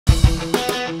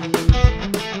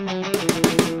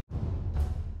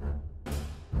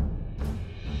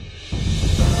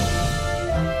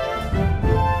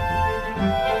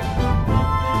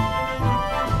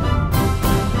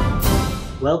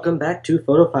Welcome back to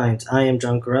Photo Finds. I am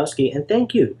John Kurowski, and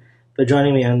thank you for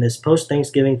joining me on this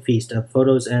post-Thanksgiving feast of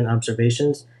photos and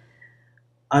observations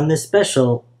on this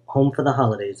special Home for the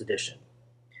Holidays edition.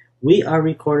 We are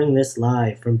recording this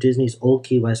live from Disney's Old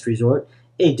Key West Resort,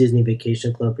 a Disney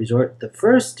Vacation Club resort, the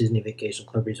first Disney Vacation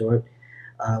Club resort,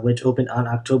 which opened on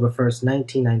October 1st,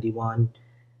 1991,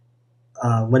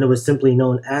 when it was simply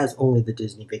known as only the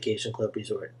Disney Vacation Club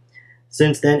Resort.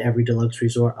 Since then, every deluxe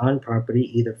resort on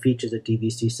property either features a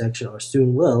DVC section or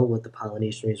soon will, with the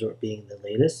Polynesian Resort being the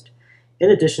latest, in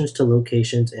addition to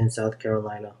locations in South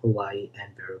Carolina, Hawaii,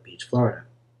 and Vero Beach, Florida.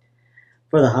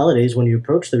 For the holidays, when you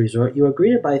approach the resort, you are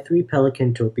greeted by 3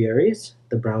 pelican topiaries.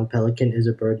 The brown pelican is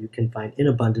a bird you can find in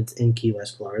abundance in Key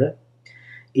West, Florida.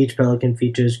 Each pelican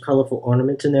features colorful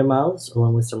ornaments in their mouths,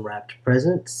 along with some wrapped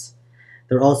presents.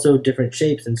 There are also different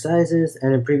shapes and sizes,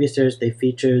 and in previous years they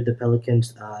featured the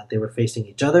pelicans, they were facing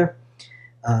each other.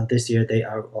 This year they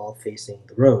are all facing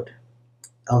the road.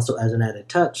 Also, as an added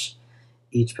touch,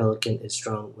 each pelican is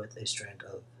strung with a strand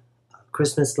of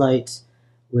Christmas lights,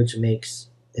 which makes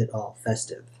it all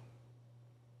festive.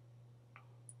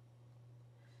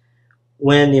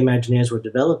 When the Imagineers were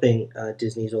developing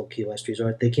Disney's Old Key West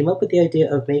Resort, they came up with the idea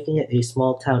of making it a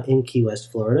small town in Key West,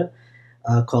 Florida,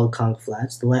 called Conch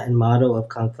Flats. The Latin motto of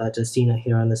Conch Flats, as seen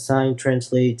here on the sign,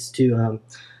 translates to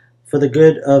for the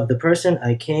good of the person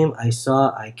I came, I saw,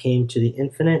 I came to the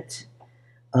infinite.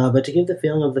 But to give the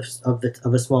feeling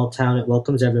of a small town, it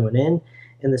welcomes everyone in,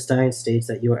 and the sign states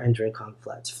that you are entering Conch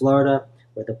Flats, Florida,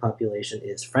 where the population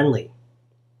is friendly.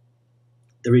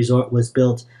 The resort was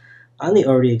built on the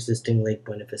already existing Lake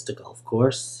Buena Vista Golf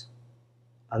Course,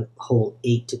 on hole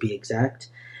 8 to be exact,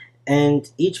 and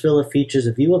each villa features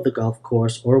a view of the golf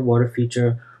course or water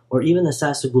feature, or even the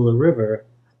Sassagoula River,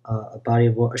 a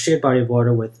shared body of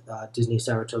water with Disney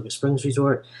Saratoga Springs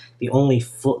Resort, the only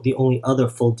other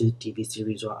full DVC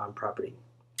resort on property.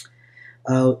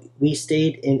 We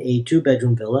stayed in a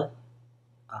 2-bedroom villa,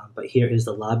 but here is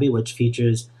the lobby, which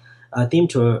features themed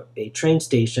to a train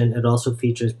station. It also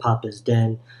features Papa's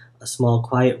Den, a small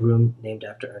quiet room named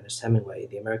after Ernest Hemingway,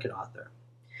 the American author.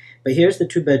 But here's the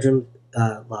 2-bedroom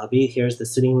lobby. Here's the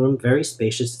sitting room, very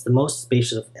spacious. It's the most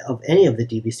spacious of any of the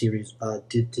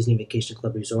Disney Vacation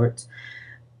Club resorts.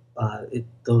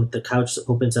 The couch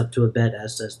opens up to a bed,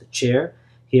 as does the chair.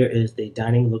 Here is the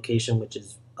dining location, which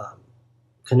is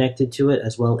connected to it,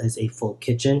 as well as a full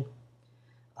kitchen.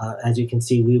 As you can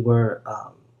see, we were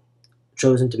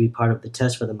chosen to be part of the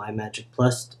test for the My Magic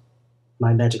Plus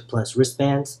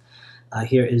wristbands.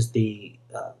 Here is the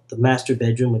master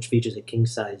bedroom, which features a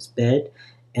king-size bed,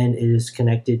 and it is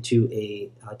connected to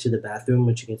the bathroom,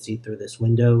 which you can see through this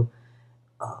window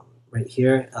right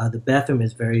here. The bathroom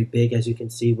is very big, as you can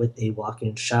see, with a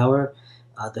walk-in shower.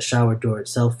 The shower door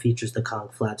itself features the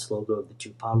Conch Flats logo of the 2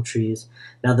 palm trees.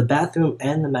 Now, the bathroom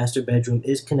and the master bedroom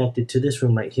is connected to this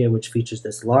room right here, which features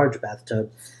this large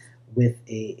bathtub with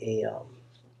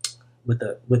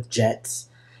with jets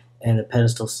and a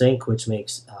pedestal sink, which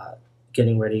makes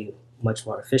getting ready much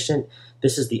more efficient.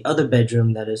 This is the other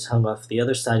bedroom that is hung off the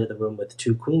other side of the room with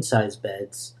 2 queen-size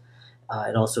beds.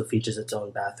 It also features its own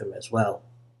bathroom as well.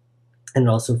 And it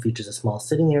also features a small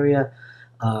sitting area.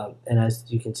 And as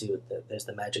you can see, there's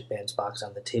the Magic Bands box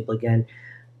on the table again.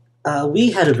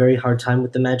 We had a very hard time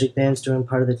with the Magic Bands during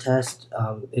part of the test.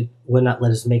 It would not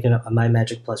let us make a My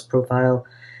Magic Plus profile,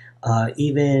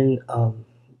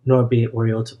 nor be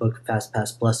able to book Fast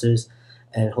Pass Pluses,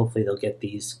 and hopefully they'll get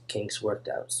these kinks worked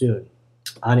out soon.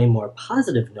 On a more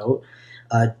positive note,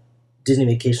 Disney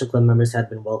Vacation Club members have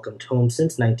been welcomed home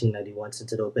since 1991,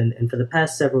 since it opened, and for the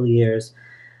past several years,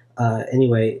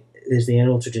 there's the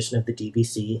annual tradition of the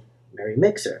DVC Merry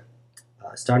Mixer.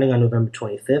 Starting on November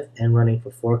 25th and running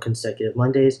for 4 consecutive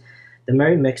Mondays, the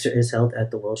Merry Mixer is held at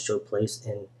the World Show Place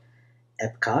in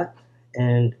Epcot,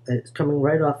 and it's coming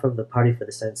right off of the Party for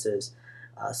the Senses.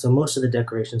 So most of the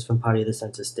decorations from Party of the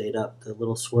Senses stayed up. The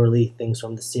little swirly things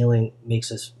from the ceiling makes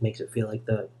it feel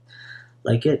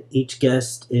like it. Each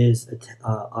guest is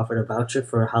offered a voucher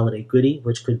for a holiday goodie,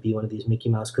 which could be one of these Mickey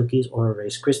Mouse cookies or a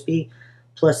Rice Krispie,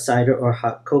 plus cider or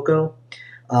hot cocoa.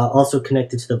 Also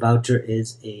connected to the voucher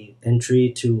is a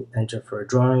entry to enter for a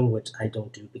drawing, which I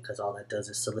don't do because all that does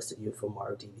is solicit you for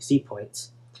more DVC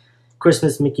points.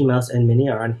 Christmas Mickey Mouse and Minnie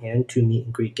are on hand to meet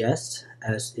and greet guests,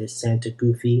 as is Santa,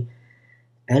 Goofy,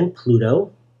 and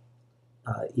Pluto.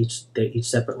 They're each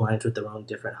separate lines with their own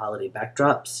different holiday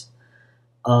backdrops.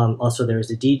 Also, there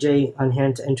is a DJ on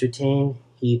hand to entertain.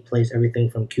 He plays everything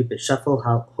from Cupid Shuffle,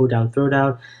 Hoedown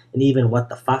Throwdown, and even What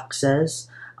the Fox Says.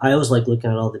 I always like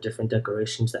looking at all the different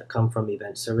decorations that come from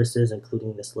event services,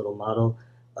 including this little model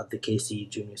of the KC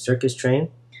Junior Circus train.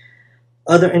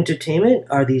 Other entertainment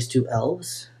are these two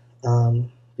elves.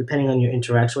 Depending on your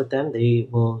interaction with them, they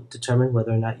will determine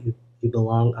whether or not you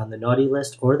belong on the naughty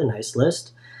list or the nice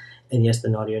list. And yes, the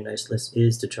naughty or nice list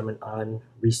is determined on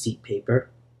receipt paper.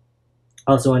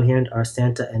 Also on hand are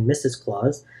Santa and Mrs.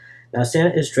 Claus. Now,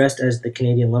 Santa is dressed as the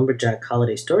Canadian lumberjack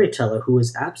holiday storyteller who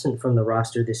is absent from the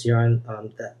roster this year on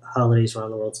the Holidays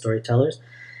Around the World Storytellers.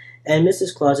 And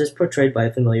Mrs. Claus is portrayed by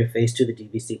a familiar face to the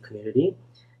DVC community.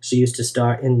 She used to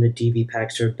star in the DV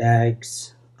Packs Your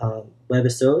Bags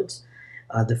webisodes,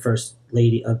 the first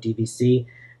lady of DVC.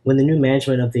 When the new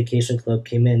management of Vacation Club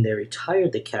came in, they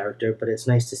retired the character, but it's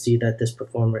nice to see that this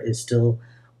performer is still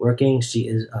working. She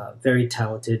is very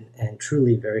talented and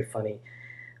truly very funny.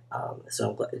 So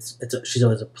I'm glad she's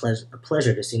always a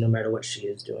pleasure to see, no matter what she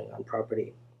is doing on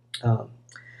property.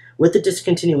 With the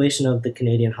discontinuation of the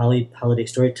Canadian holiday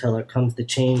storyteller comes the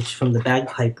change from the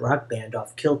bagpipe rock band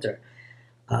Off Kilter.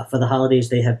 For the holidays,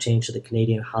 they have changed to the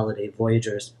Canadian Holiday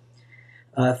Voyagers.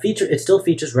 It still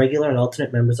features regular and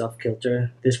alternate members of Off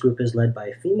Kilter. This group is led by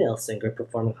a female singer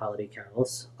performing holiday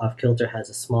carols. Off Kilter has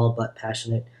a small but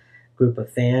passionate group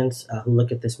of fans who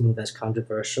look at this move as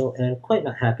controversial and quite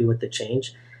not happy with the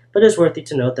change, but it's worthy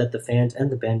to note that the fans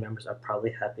and the band members are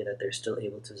probably happy that they're still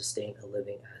able to sustain a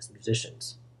living as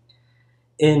musicians.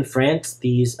 In France,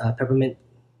 these peppermint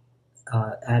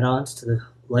add-ons to the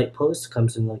light post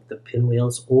comes in like the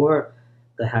pinwheels or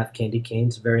the half candy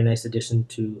canes. Very nice addition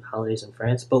to holidays in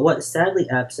France. But what is sadly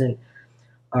absent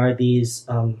are these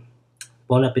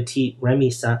Bon Appetit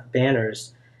Remy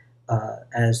banners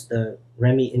as the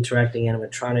Remy interacting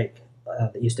animatronic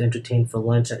that used to entertain for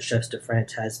lunch at Chefs de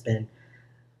France has been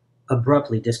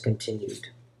abruptly discontinued.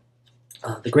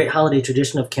 The great holiday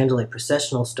tradition of Candlelight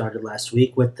Processional started last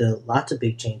week with lots of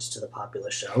big changes to the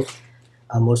popular show.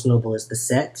 Most notable is the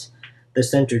set. The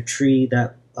center tree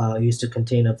that used to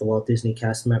contain of the Walt Disney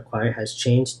Classic choir has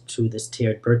changed to this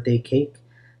tiered birthday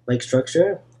cake-like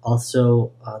structure.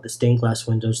 Also, the stained glass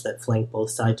windows that flank both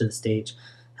sides of the stage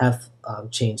have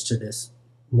changed to this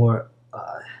more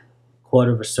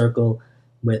quarter of a circle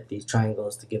with these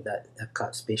triangles to give that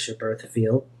Epcot Spaceship Earth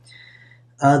feel.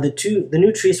 The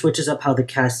new tree switches up how the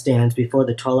cast stands. Before,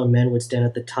 the taller men would stand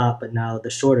at the top, but now the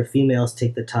shorter females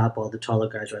take the top while the taller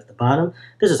guys are at the bottom.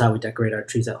 This is how we decorate our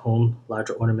trees at home.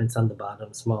 Larger ornaments on the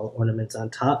bottom, smaller ornaments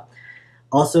on top.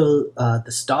 Also,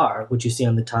 the star, which you see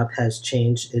on the top, has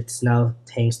changed. It's now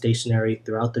hanging stationary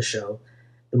throughout the show.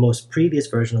 The most previous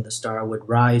version of the star would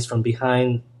rise from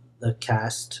behind the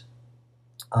cast,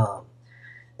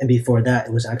 and before that,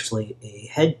 it was actually a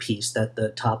headpiece that the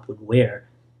top would wear,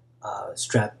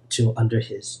 strapped to under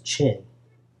his chin.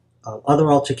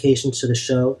 Other altercations to the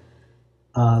show,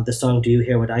 the song Do You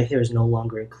Hear What I Hear is no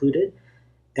longer included,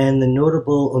 and the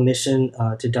notable omission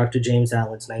to Dr. James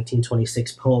Allen's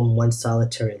 1926 poem One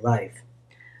Solitary Life.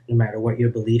 No matter what your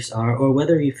beliefs are, or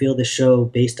whether you feel the show,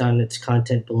 based on its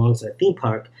content, belongs in a theme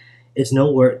park, it's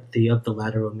noteworthy of the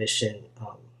latter omission,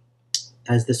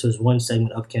 as this was one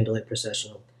segment of Candlelight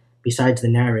Processional, besides the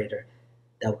narrator,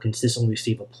 that will consistently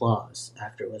receive applause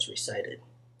after it was recited.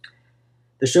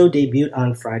 The show debuted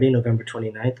on Friday, November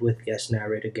 29th, with guest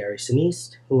narrator Gary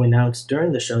Sinise, who announced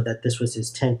during the show that this was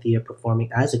his 10th year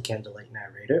performing as a candlelight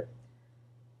narrator.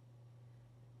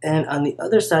 And on the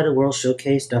other side of World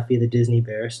Showcase, Duffy the Disney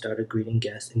Bear started greeting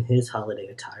guests in his holiday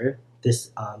attire.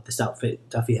 This outfit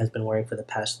Duffy has been wearing for the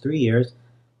past 3 years.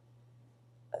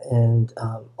 And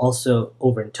also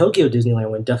over in Tokyo Disneyland,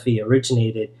 when Duffy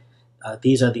originated,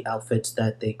 these are the outfits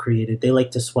that they created. They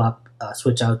like to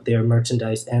switch out their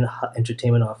merchandise and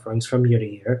entertainment offerings from year to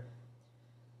year.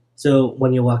 So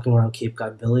when you're walking around Cape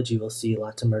Cod Village, you will see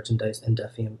lots of merchandise, and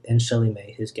Duffy and Shelley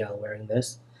May, his gal, wearing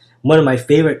this. One of my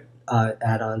favorite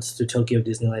add-ons to Tokyo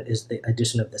Disneyland is the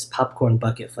addition of this popcorn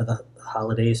bucket for the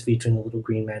holidays, featuring the little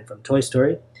green man from Toy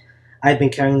Story. I've been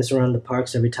carrying this around the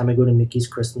parks every time I go to Mickey's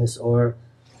Christmas or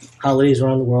Holidays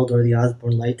Around the World or the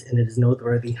Osborne Lights, and it is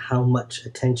noteworthy how much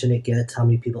attention it gets, how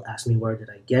many people ask me where did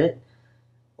I get it,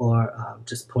 or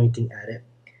just pointing at it.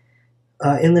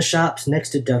 In the shops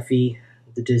next to Duffy,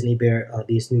 the Disney Bear,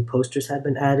 these new posters have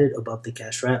been added above the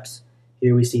cash wraps.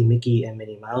 Here we see Mickey and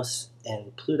Minnie Mouse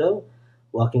and Pluto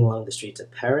walking along the streets of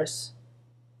Paris.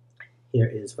 Here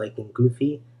is Viking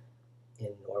Goofy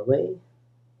in Norway.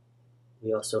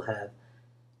 We also have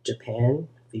Japan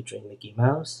featuring Mickey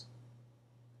Mouse,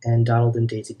 and Donald and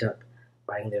Daisy Duck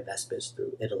riding their Vespas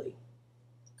through Italy.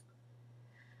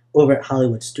 Over at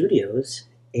Hollywood Studios,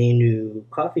 a new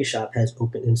coffee shop has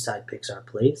opened inside Pixar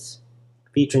Place.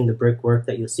 Featuring the brickwork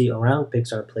that you'll see around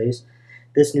Pixar Place,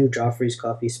 this new Joffrey's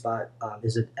coffee spot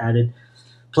is added,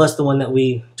 plus the one that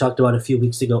we talked about a few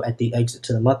weeks ago at the exit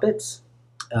to the Muppets.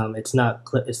 It's not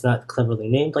cleverly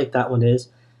named like that one is,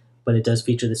 but it does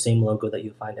feature the same logo that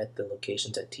you find at the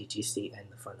locations at TTC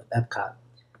and the front of Epcot.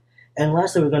 And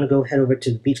lastly, we're going to go head over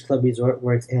to the Beach Club Resort,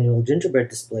 where its annual gingerbread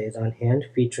display is on hand,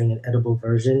 featuring an edible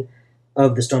version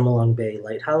of the Stormalong Bay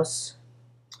Lighthouse.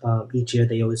 Each year,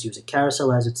 they always use a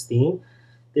carousel as its theme.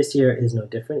 This year is no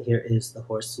different. Here is the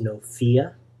horse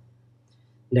Nofia.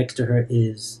 Next to her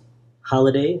is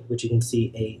Holiday, which you can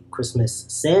see a Christmas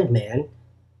Sandman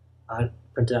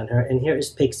printed on her. And here is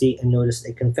Pixie, and notice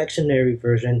a confectionery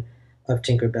version of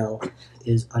Tinkerbell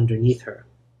is underneath her.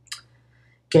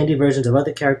 Candy versions of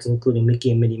other characters, including Mickey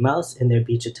and Minnie Mouse, in their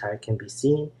beach attire can be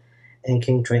seen. And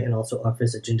King Triton also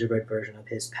offers a gingerbread version of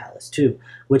his palace too.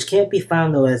 Which can't be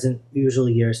found, though, as in usual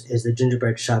years, is the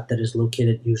gingerbread shop that is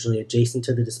located usually adjacent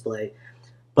to the display.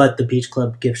 But the Beach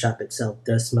Club gift shop itself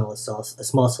does smell a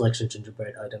small selection of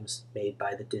gingerbread items made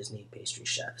by the Disney pastry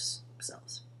chefs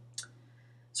themselves.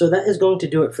 So that is going to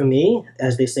do it for me.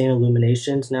 As they say in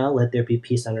Illuminations now, let there be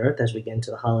peace on earth as we get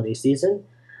into the holiday season.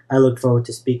 I look forward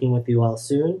to speaking with you all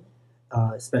soon,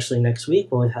 especially next week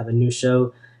when we have a new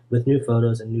show with new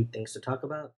photos and new things to talk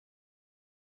about.